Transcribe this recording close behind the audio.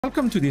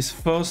Welcome to this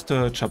first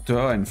chapter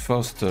and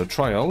first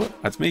trial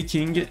at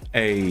making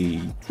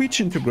a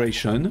Twitch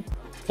integration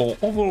or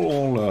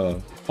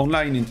overall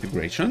online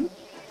integration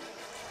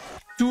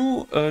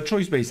to a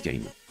choice-based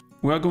game.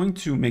 We are going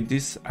to make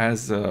this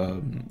as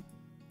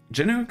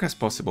generic as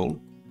possible.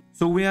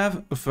 So we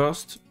have a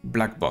first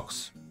black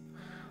box.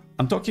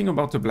 I'm talking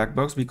about a black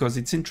box because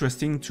it's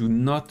interesting to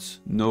not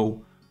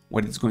know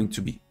what it's going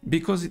to be.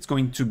 Because it's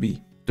going to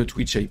be the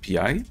Twitch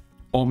API,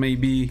 or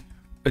maybe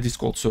a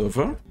Discord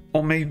server,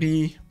 or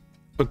maybe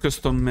a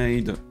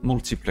custom-made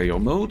multiplayer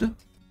mode,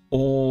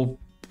 or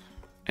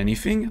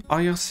anything,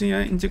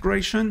 IRC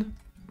integration,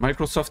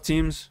 Microsoft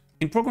Teams.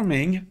 In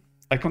programming,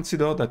 I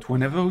consider that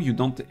whenever you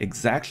don't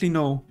exactly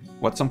know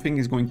what something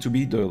is going to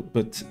be,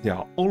 but they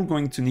are all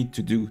going to need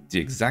to do the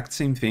exact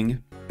same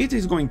thing, it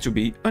is going to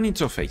be an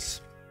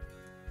interface.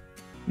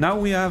 Now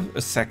we have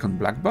a second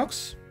black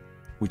box,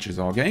 which is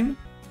our game,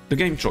 the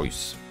game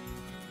choice.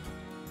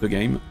 The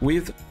game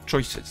with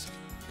choices.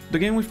 The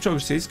game with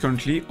choices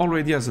currently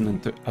already has an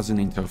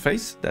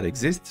interface that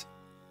exists,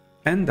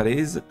 and that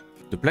is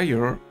the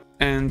player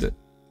and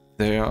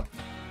their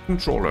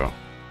controller.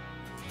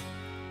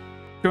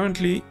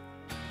 Currently,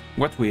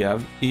 what we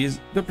have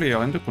is the player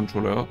and the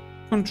controller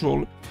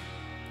control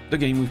the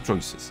game with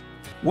choices.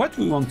 What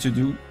we want to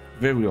do,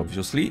 very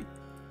obviously,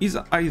 is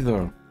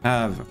either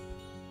have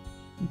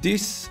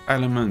this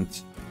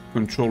element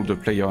control the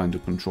player and the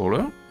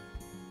controller,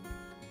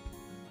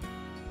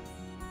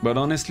 but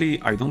honestly,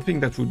 I don't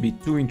think that would be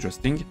too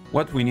interesting.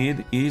 What we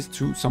need is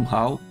to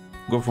somehow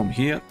go from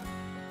here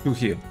to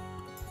here.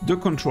 The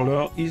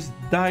controller is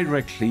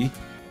directly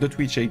the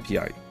Twitch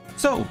API.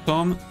 So,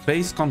 some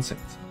base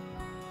concept.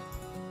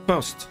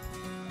 First,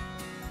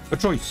 a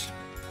choice.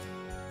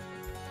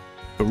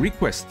 A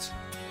request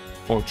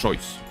or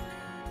choice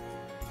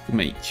to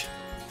make.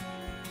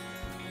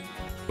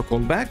 A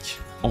callback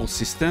or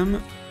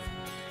system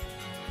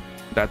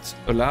that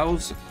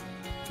allows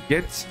to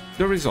get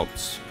the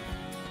results.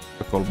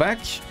 A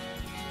callback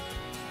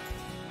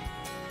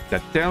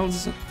that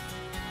tells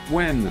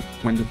when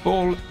the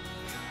poll,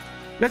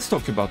 let's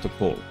talk about the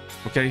poll,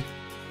 okay?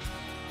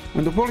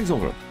 When the poll is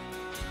over.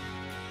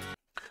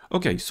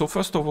 Okay, so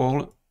first of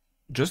all,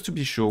 just to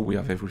be sure we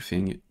have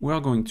everything, we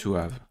are going to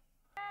have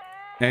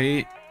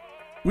a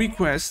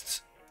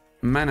request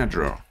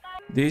manager.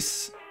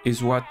 This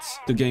is what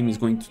the game is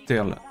going to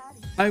tell.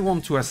 I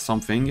want to ask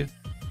something,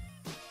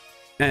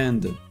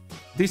 and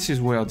this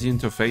is where the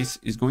interface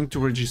is going to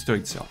register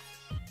itself.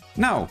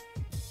 Now,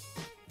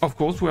 of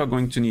course, we are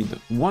going to need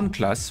one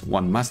class,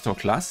 one master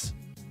class,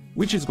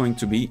 which is going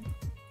to be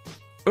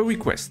a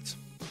request.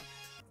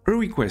 A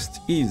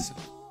request is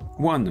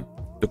 1,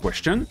 the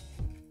question,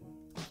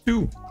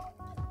 2,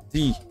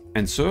 the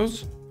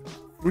answers,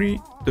 3,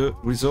 the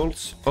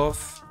results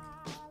of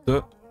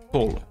the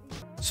poll.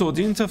 So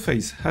the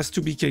interface has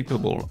to be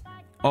capable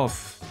of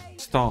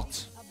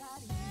start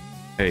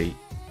a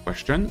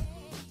question,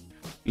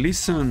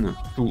 listen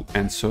to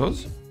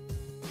answers,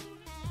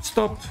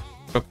 stop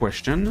a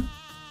question.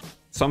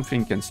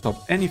 Something can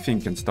stop, anything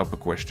can stop a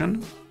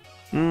question.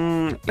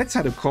 Let's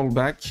add a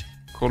callback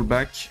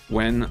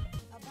when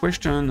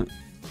question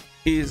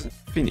is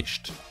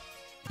finished.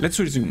 Let's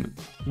resume.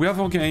 We have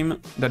our game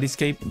that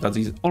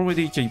is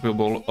already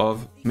capable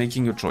of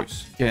making a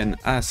choice. Can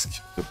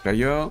ask the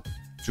player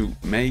to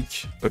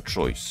make a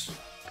choice.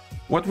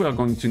 What we are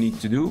going to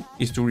need to do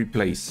is to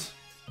replace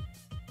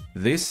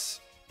this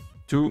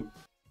to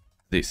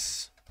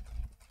this.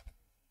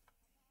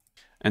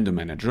 And the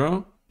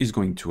manager is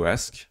going to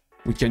ask,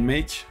 we can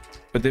make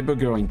a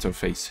debugger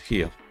interface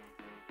here.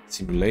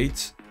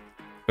 Simulate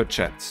a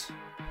chat.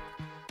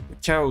 A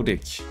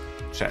chaotic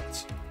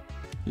chat.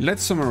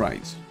 Let's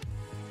summarize.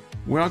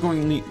 We are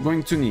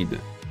going to need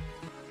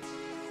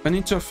an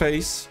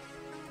interface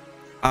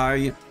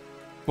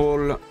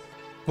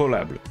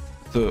pollable,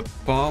 the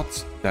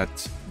part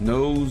that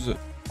knows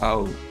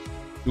how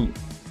to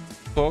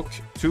talk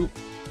to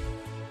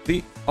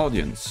the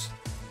audience.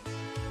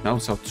 Now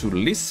how to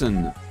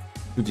listen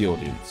to the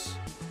audience.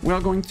 We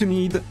are going to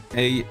need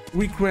a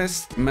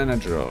request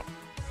manager.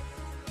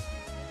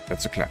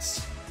 That's a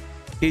class.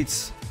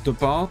 It's the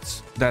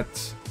part that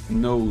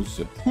knows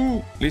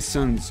who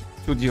listens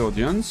to the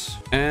audience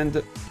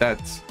and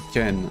that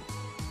can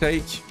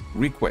take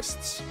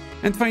requests.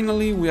 And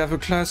finally, we have a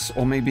class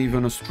or maybe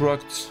even a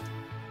struct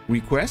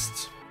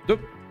request, the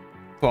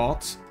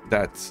part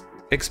that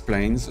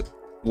explains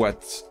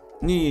what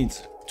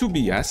needs to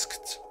be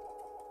asked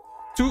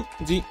to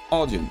the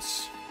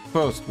audience.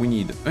 First, we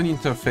need an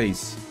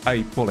interface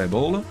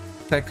pollable.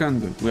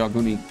 Second, we are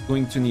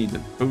going to need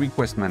a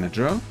request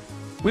manager.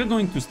 We're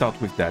going to start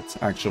with that,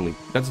 actually.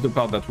 That's the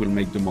part that will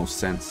make the most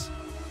sense.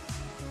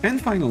 And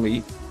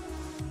finally,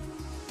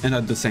 and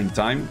at the same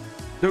time,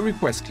 the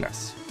request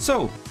class.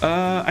 So,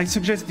 I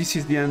suggest this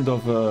is the end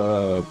of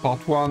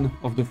part 1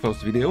 of the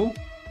first video,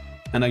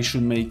 and I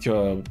should make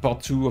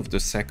part 2 of the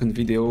second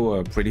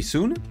video pretty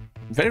soon.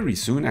 Very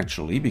soon,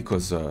 actually,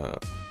 because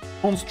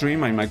on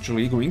stream I'm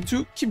actually going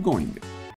to keep going.